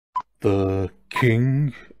the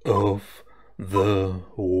King of the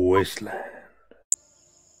Wasteland.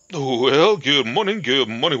 Well, good morning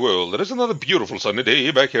world. It is another beautiful sunny day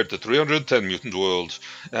back here at the 310 Mutant World.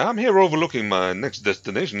 I'm here overlooking my next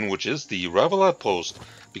destination, which is the rival outpost,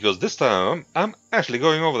 because this time I'm actually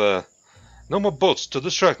going over there. No more boats to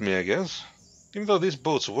distract me, I guess. Even though these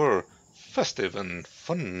boats were festive and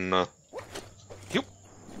fun. Yup.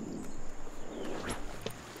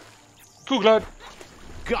 Cool glide.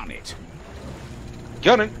 Gun it.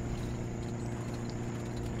 Gunning.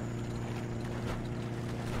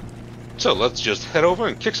 So let's just head over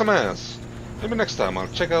and kick some ass. Maybe next time I'll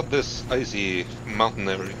check out this icy mountain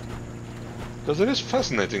area. Because it is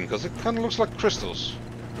fascinating, because it kind of looks like crystals.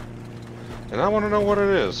 And I want to know what it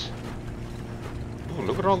is. Ooh,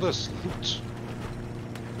 look at all this loot.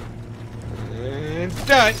 And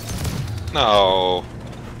die! No,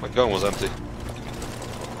 my gun was empty.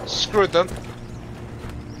 Screw it then.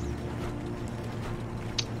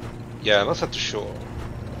 Yeah, let's head to shore.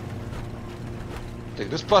 Take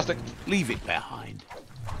this plastic. Leave it behind.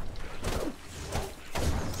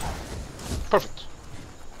 Perfect.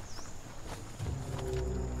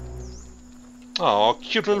 Oh,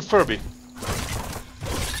 cute little Furby.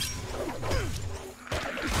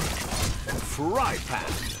 Fry pan.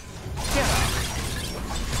 Get up.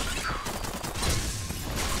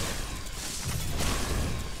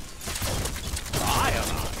 Fire.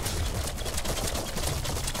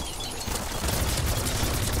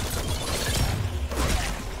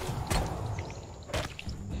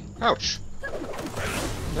 Ouch.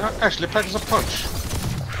 That actually packs a punch.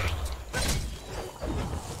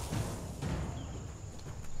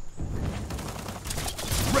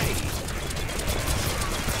 Raid.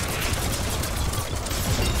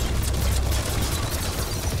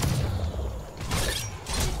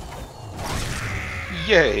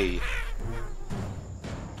 Yay.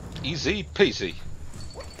 Easy peasy.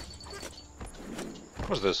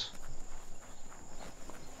 What's this?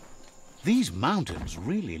 These mountains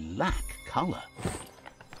really lack color.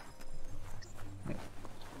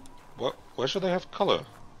 What? Why should they have color?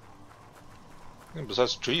 Yeah,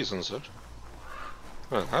 besides trees and such.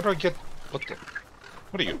 Right, how do I get... What the...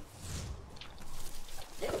 What are you?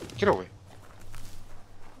 Get away.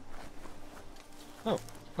 Oh,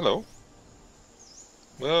 hello.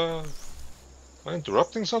 Am I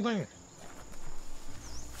interrupting something?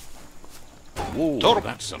 Whoa, Total.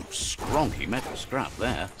 that's some scronky metal scrap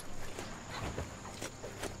there.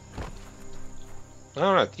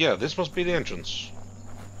 Alright, yeah, this must be the entrance.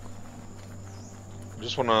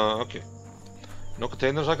 Just wanna... okay. No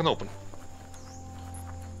containers I can open.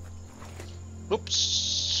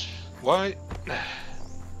 Oops. Why...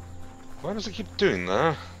 Why does it keep doing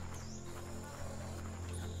that?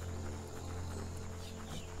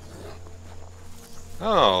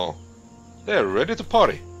 Oh. They're ready to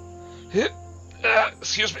party.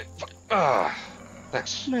 Excuse me.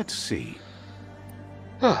 Thanks. Let's see.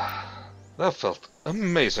 That felt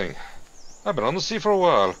amazing. I've been on the sea for a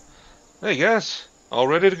while. Hey guys, all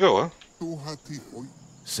ready to go, huh?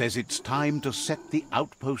 Says it's time to set the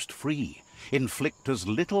outpost free. Inflict as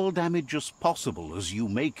little damage as possible as you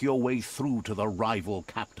make your way through to the rival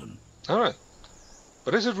captain. Alright.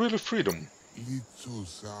 But is it really freedom?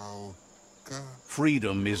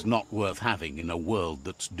 Freedom is not worth having in a world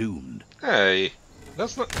that's doomed. Hey,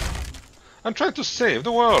 that's not... I'm trying to save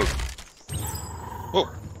the world. Whoa.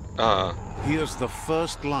 Here's the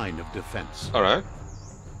first line of defense. Alright.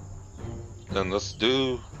 Then let's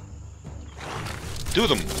do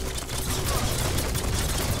them.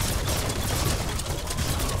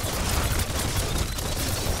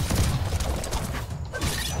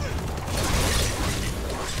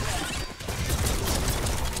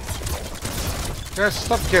 Guys,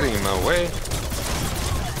 stop getting in my way.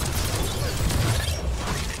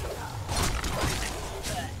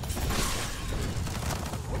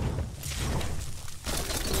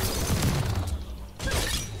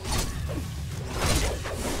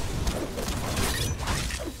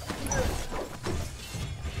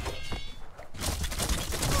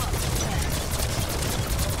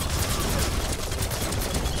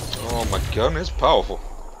 Oh, my gun is powerful.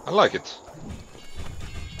 I like it.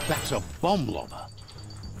 That's a bomb lobber.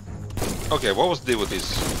 Okay, what was the deal with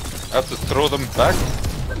these? I have to throw them back?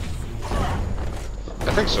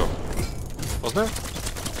 I think so. Wasn't it?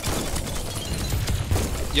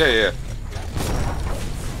 Yeah.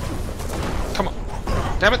 Come on.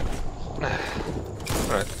 Damn it!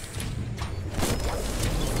 Alright.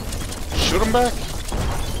 Shoot them back?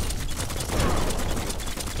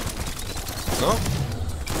 No?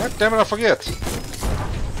 God damn it, I forget.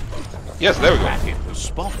 Yes, there we go. Back in the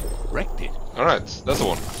spot. Wrecked it. Alright, that's the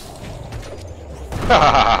one.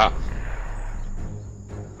 Ha!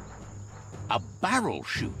 A barrel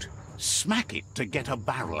shoot. Smack it to get a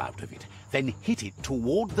barrel out of it. Then hit it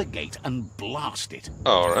toward the gate and blast it.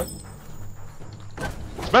 Alright.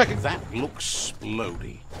 Smack it! That looks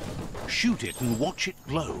splody. Shoot it and watch it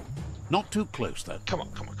glow. Not too close, though. Come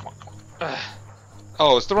on, come on, come on, come on.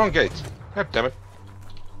 Oh, it's the wrong gate. God damn it.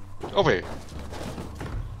 Over here.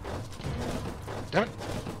 Damn it.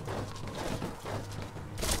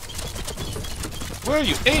 Where are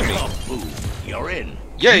you aiming? Move. You're in.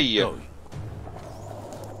 Yay!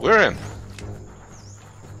 We're in.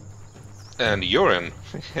 And you're in.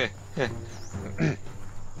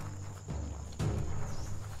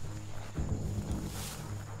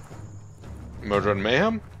 Murder and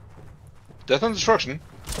mayhem? Death and destruction?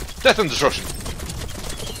 Death and destruction!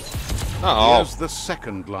 Oh. Here's the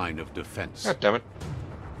second line of defense. God damn it.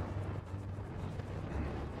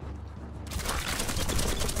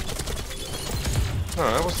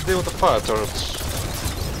 Alright, what's the deal with the fire turrets?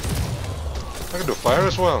 I can do fire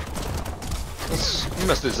as well. Let's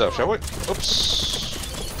mess this up, shall we?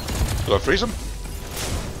 Oops. Do I freeze them?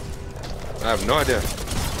 I have no idea.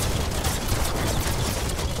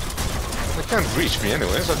 They can't reach me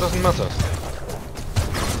anyway, so it doesn't matter.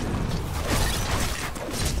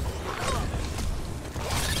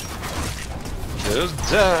 Just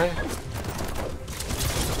die.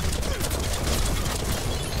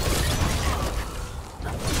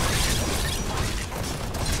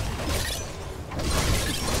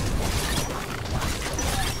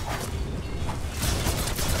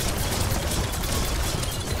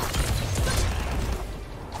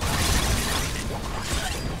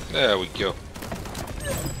 There we go.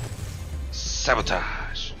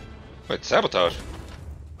 Sabotage. Wait, sabotage?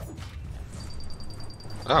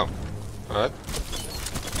 Oh. Alright.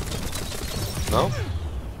 No?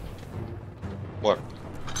 What?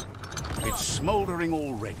 It's smoldering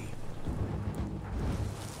already.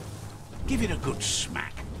 Give it a good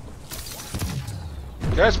smack.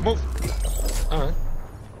 Guys, move! Alright.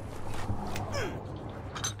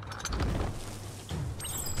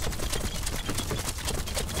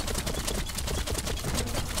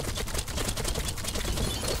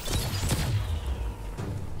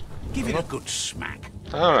 Give it a good smack.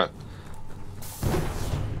 Alright.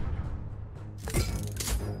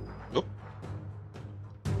 Nope.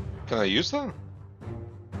 Can I use that? Oh,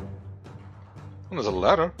 there's a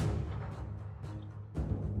ladder.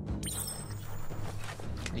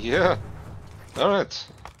 Yeah. Alright.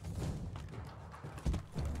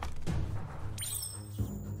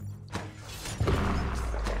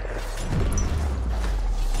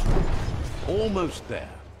 Almost there.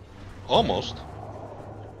 Almost.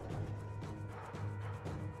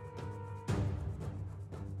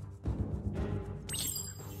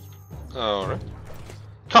 Alright.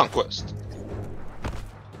 Conquest.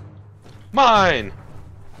 Mine!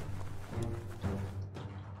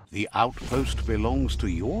 The outpost belongs to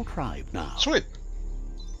your tribe now. Sweet.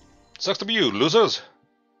 Sucks to be you, losers.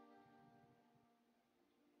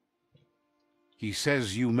 He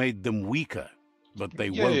says you made them weaker, but they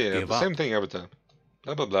Yeah, won't yeah, give the up. same thing every time.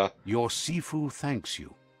 Blah, blah, blah. Your Sifu thanks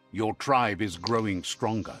you. Your tribe is growing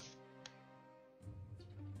stronger.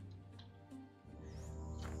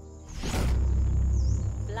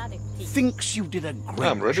 Thinks you did a great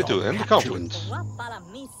I'm ready job to end the capturing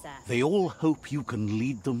conflict. They all hope you can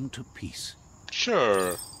lead them to peace.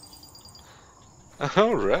 Sure.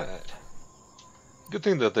 Alright. Good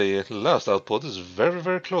thing that the last outpost is very,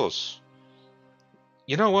 very close.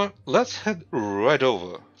 You know what? Let's head right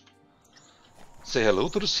over. Say hello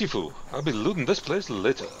to the Sifu. I'll be looting this place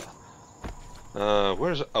later.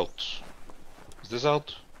 Where's out? Is this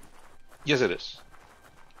out? Yes, it is.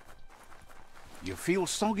 You feel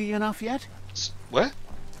soggy enough yet? What?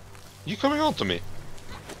 You coming on to me?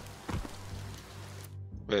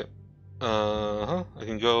 Wait. I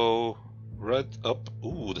can go right up.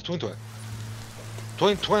 Ooh, the twin twang.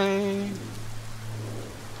 Twin twang.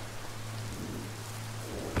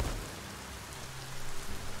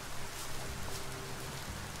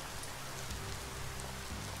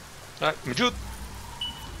 Alright, Majut.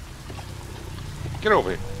 Get over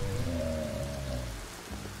here.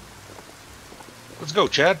 Let's go,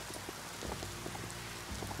 Chad.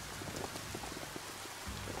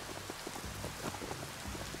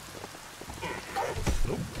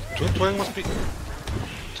 Nope. Twin twang must be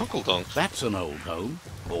Tunkle Dunks. That's an old home,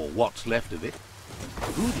 or what's left of it.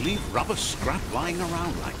 Who'd leave rubber scrap lying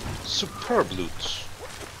around like that? Superb loot.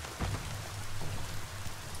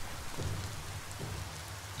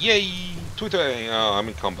 Yay! Twin twang. Oh, I'm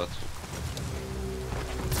in combat.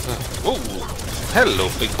 Whoa! Hello,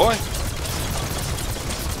 big boy.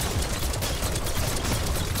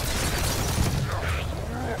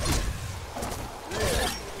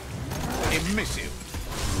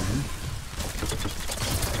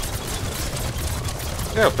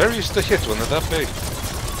 Yeah, very easy to hit when they're that big.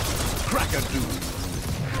 Crack-a-doom.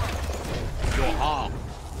 You're harmed.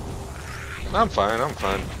 I'm fine, I'm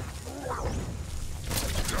fine.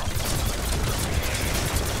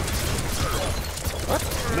 What?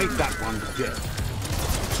 Make that one dead.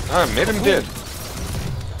 I made him dead.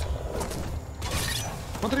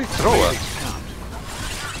 What did he throw at?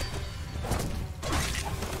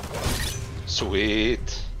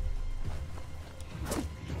 Sweet.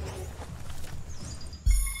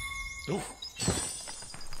 Ooh.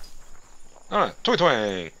 Alright,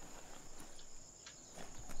 twang.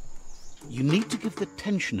 You need to give the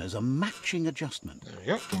tensioners a matching adjustment. There we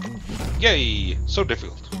go. Yay! So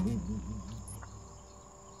difficult.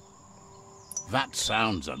 That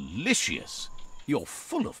sounds delicious. You're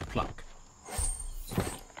full of pluck.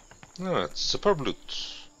 Alright, superb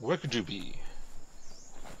loot. Where could you be?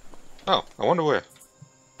 Oh, I wonder where.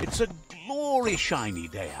 It's a glory shiny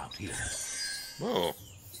day out here. Oh.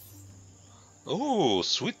 Oh,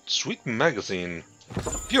 sweet, sweet magazine.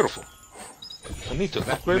 Beautiful. I need to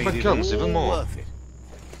upgrade my guns even more. Worth it.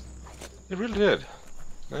 It really did.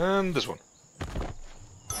 And this one.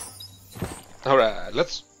 Alright,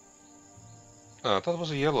 let's... that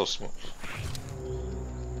was a yellow smoke.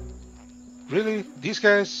 Really? These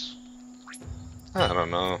guys? I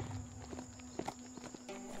don't know.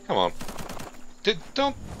 Come on.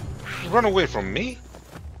 Don't run away from me.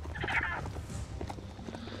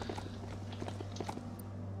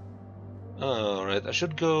 Alright, I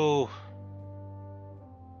should go...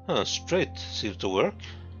 straight seems to work.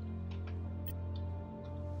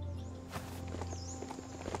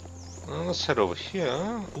 Let's head over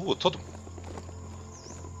here. Ooh, a totem.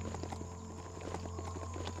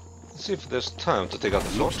 Let's see if there's time to take out the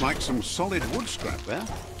fort. Looks like some solid wood scrap there.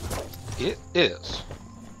 It is.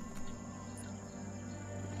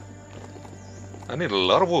 I need a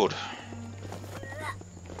lot of wood.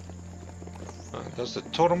 That's the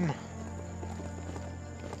totem.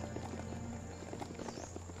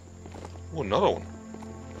 Oh, another one.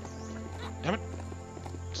 Damn it.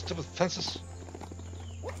 Stupid fences.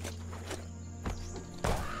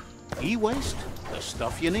 E-waste, the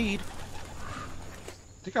stuff you need.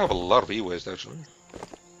 I think I have a lot of e-waste actually.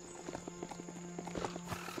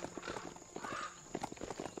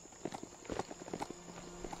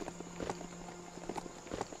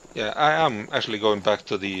 Yeah, I am actually going back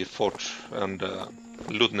to the fort and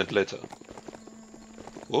looting it later.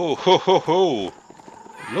 Oh ho ho ho!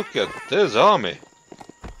 Look at this army.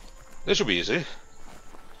 This should be easy.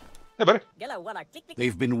 Hey buddy.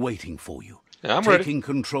 They've been waiting for you. Yeah, I'm Taking ready.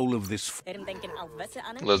 control of this.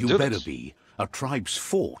 Let's You do better this. be. A tribe's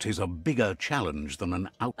fort is a bigger challenge than an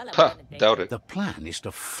out. Ha! Doubt it. The plan is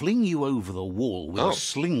to fling you over the wall with Oh. a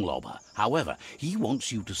sling lobber. However, he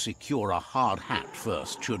wants you to secure a hard hat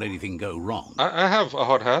first, should anything go wrong. I have a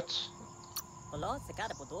hard hat.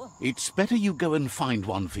 It's better you go and find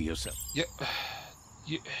one for yourself. Yeah.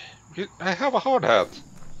 I have a hard hat.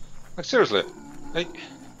 Like seriously.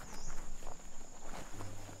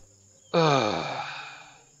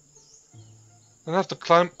 I have to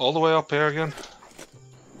climb all the way up here again.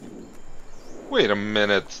 Wait a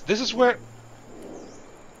minute. This is where...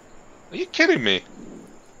 Are you kidding me?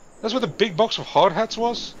 That's where the big box of hard hats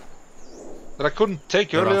was? That I couldn't take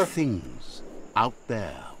There earlier? are things out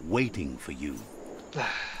there waiting for you.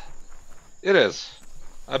 It is.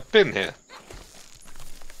 I've been here.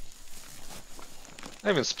 I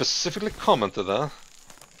even specifically commented that.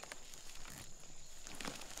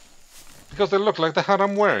 Because they look like the hat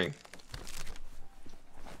I'm wearing.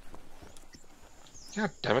 God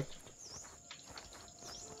damn it.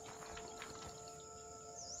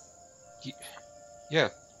 Yeah.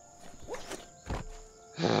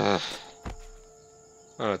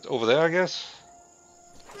 Alright, over there I guess?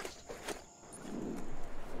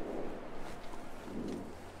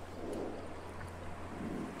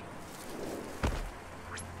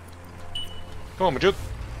 Come on, Majid.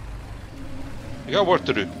 You got work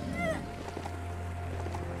to do.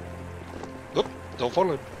 Oop, don't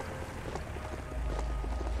fall in.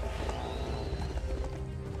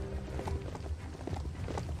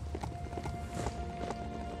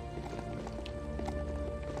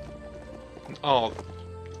 Oh,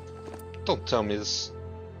 don't tell me this.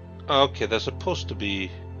 Okay, there's supposed to be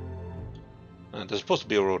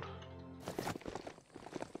a road.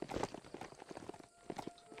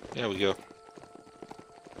 There we go.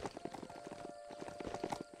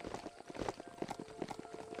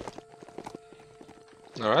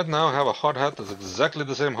 Alright, now I have a hard hat that's exactly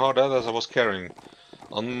the same hard hat as I was carrying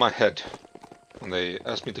on my head when they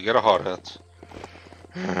asked me to get a hard hat.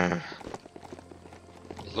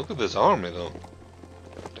 Look at this army though.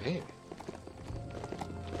 Damn.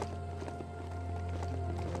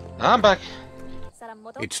 I'm back.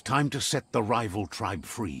 It's time to set the rival tribe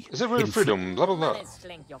free. Is it real freedom? Blah, blah, blah.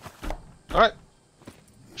 Alright.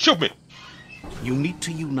 Shoot me! You need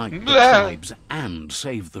to unite the tribes and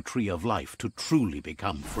save the Tree of Life to truly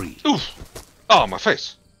become free. Oof! Oh, my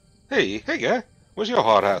face! Hey guy! Where's your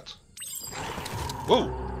hard hat? Whoa!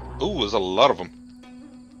 Ooh, there's a lot of them.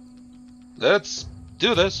 Let's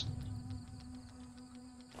do this.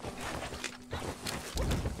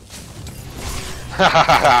 Ha ha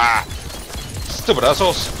ha ha! Stupid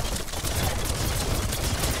assholes!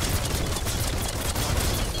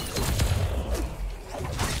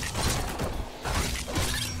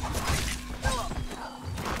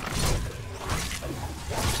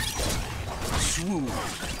 Swoon.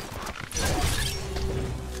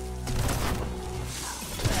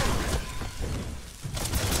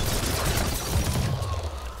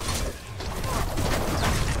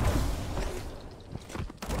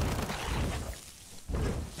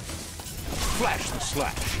 Flash the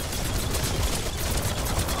slash.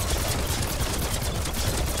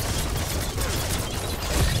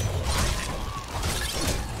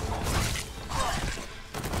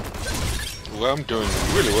 Well, I'm doing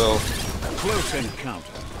really well. Close encounter.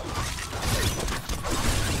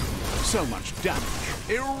 So much damage.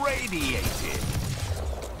 Irradiated.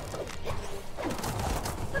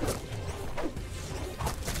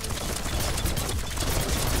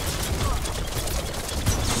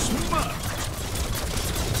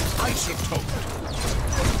 Isotope.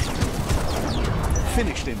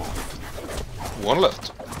 Finished him off. One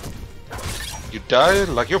left. You die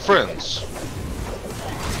like your friends.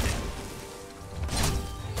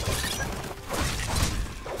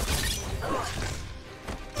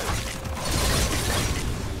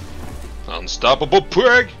 Unstoppable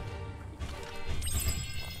prig!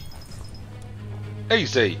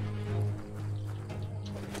 Easy.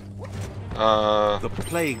 The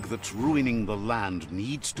plague that's ruining the land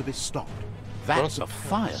needs to be stopped. That's a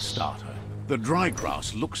fire starter. The dry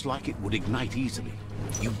grass looks like it would ignite easily.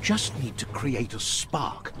 You just need to create a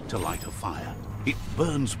spark to light a fire. It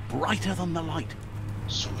burns brighter than the light.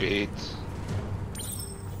 Sweet.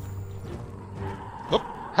 Oh,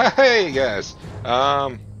 hey guys.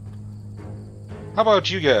 How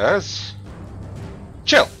about you guys?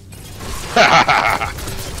 Chill.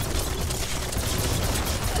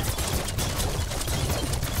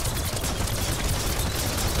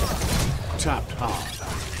 Tapped hard.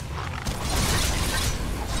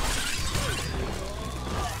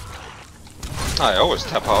 I always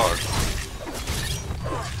tap hard.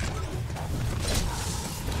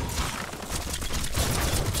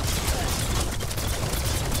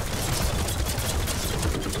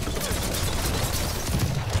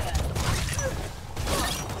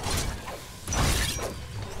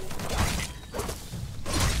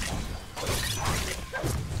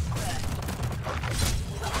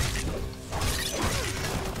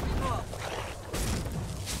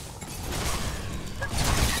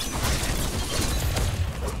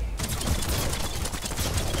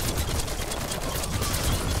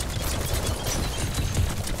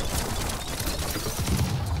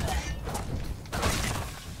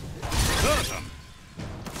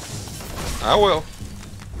 I will.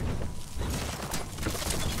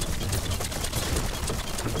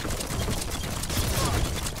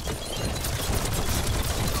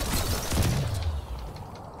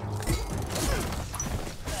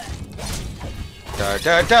 Die,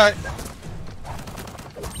 die, die.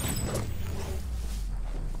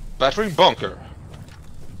 Battering bunker.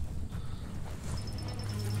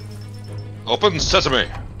 Open sesame.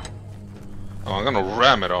 Oh, I'm gonna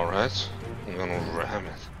ram it, alright. I'm gonna ram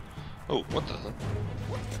it. Oh, what the hell?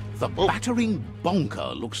 The battering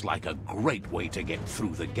bonker looks like a great way to get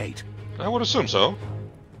through the gate. I would assume so.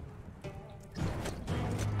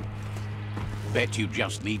 Bet you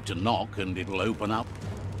just need to knock and it'll open up.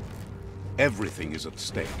 Everything is at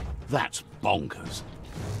stake. That's bonkers.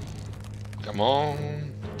 Come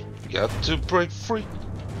on. Got to break free.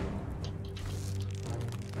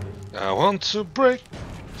 I want to break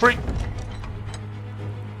free.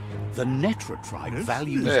 The Netra tribe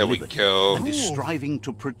values There we liberty go. and is striving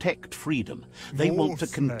to protect freedom. They want to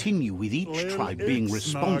continue with each tribe being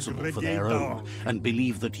responsible for their own and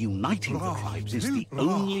believe that uniting the tribes is the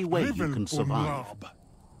only way you can survive.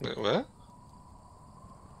 What?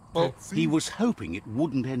 Well, He was hoping it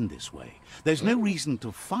wouldn't end this way. There's no reason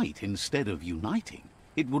to fight instead of uniting.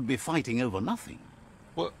 It would be fighting over nothing.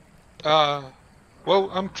 well,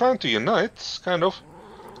 I'm trying to unite, kind of.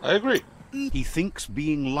 I agree. He thinks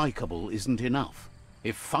being likable isn't enough.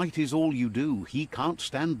 If fight is all you do, he can't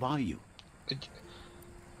stand by you.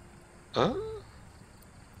 Huh?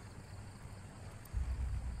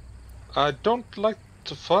 I don't like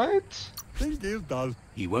to fight?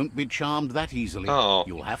 He won't be charmed that easily. Oh.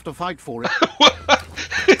 You'll have to fight for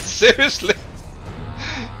it. Seriously?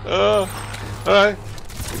 Alright.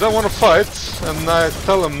 You don't want to fight, and I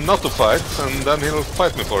tell him not to fight, and then he'll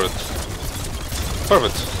fight me for it.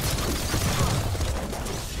 Perfect.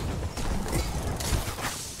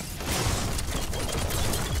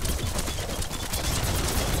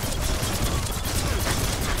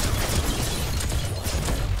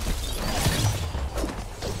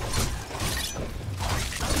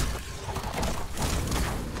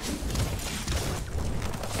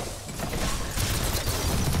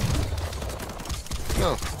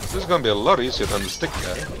 Well, this is gonna be a lot easier than the stick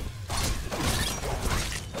guy.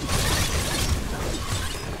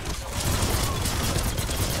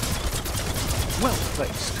 Well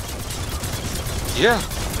placed. Yeah.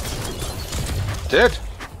 Dead.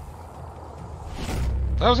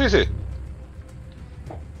 That was easy.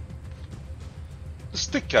 The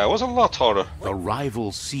stick guy was a lot harder. The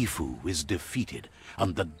rival Sifu is defeated,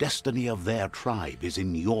 and the destiny of their tribe is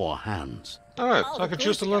in your hands. Alright, so I can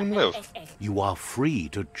choose to let him live. You are free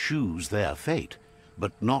to choose their fate,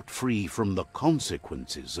 but not free from the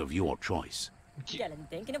consequences of your choice.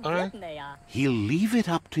 Alright. He'll leave it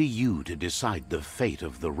up to you to decide the fate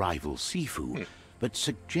of the rival Sifu, but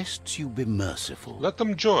suggests you be merciful. Let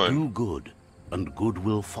them join. Do good, and good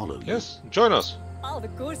will follow you. Yes, join us.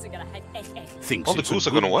 Thinks All the it's goose a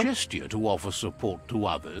are gonna good what? gesture to offer support to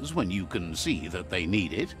others when you can see that they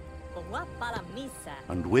need it.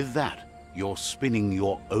 And with that, you're spinning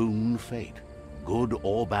your own fate, good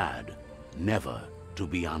or bad, never to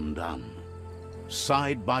be undone.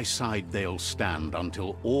 Side by side they'll stand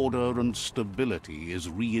until order and stability is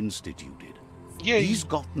reinstituted. Yay. He's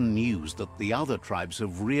gotten news that the other tribes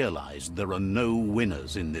have realized there are no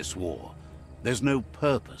winners in this war. There's no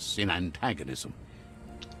purpose in antagonism.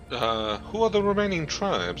 Who are the remaining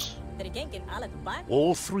tribes?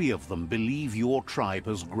 All three of them believe your tribe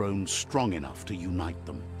has grown strong enough to unite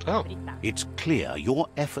them. Oh, It's clear your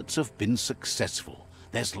efforts have been successful.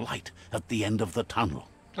 There's light at the end of the tunnel.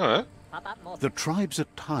 alright. The tribes are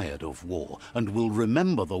tired of war and will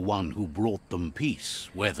remember the one who brought them peace,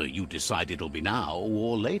 whether you decide it'll be now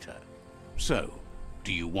or later. So,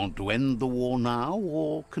 do you want to end the war now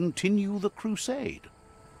or continue the crusade?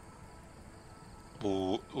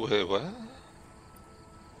 Wait, what?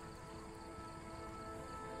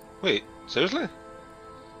 Wait, seriously?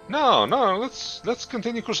 No, let's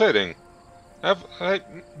continue crusading. That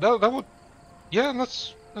would, yeah,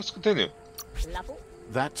 let's continue.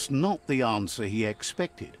 That's not the answer he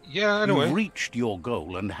expected. Yeah, anyway. You've reached your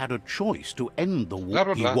goal and had a choice to end the war. Blah,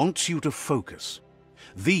 blah, blah. He wants you to focus.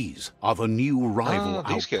 These are the new rival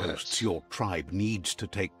these guys. outposts your tribe needs to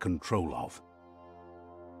take control of.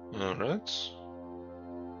 Alright.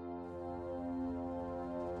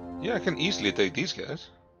 Yeah, I can easily take these guys.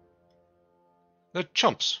 They're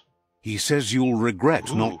chumps. He says you'll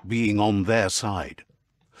regret Ooh. not being on their side.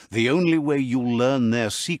 The only way you'll learn their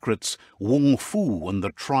secrets, Wung Fu and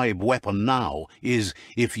the tribe weapon now, is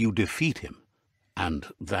if you defeat him. And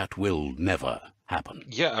that will never happen.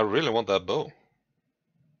 Yeah, I really want that bow.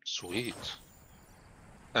 Sweet.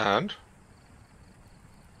 And?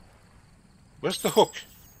 Where's the hook?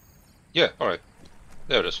 Yeah, alright.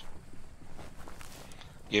 There it is.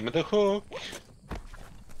 Give me the hook.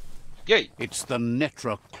 Yay! It's the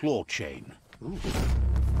Netra claw chain. Ooh.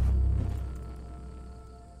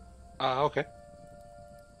 Okay.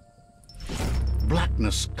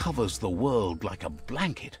 Blackness covers the world like a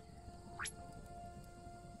blanket.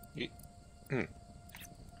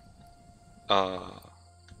 Uh-huh.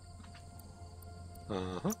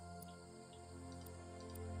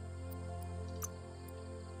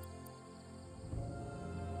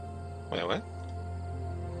 Wait, what?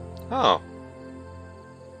 Oh.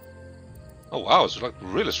 Oh wow, it's like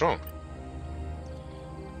really strong.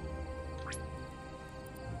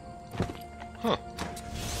 Huh.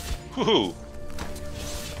 Woohoo!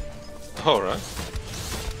 Alright.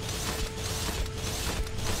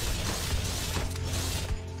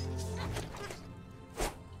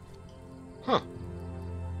 Huh.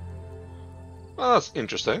 Well, that's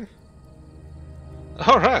interesting.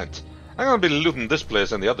 Alright. I'm gonna be looting this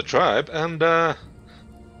place and the other tribe, and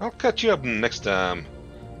I'll catch you up next time.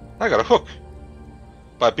 I got a hook.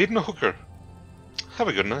 By beating a hooker. Have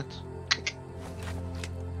a good night.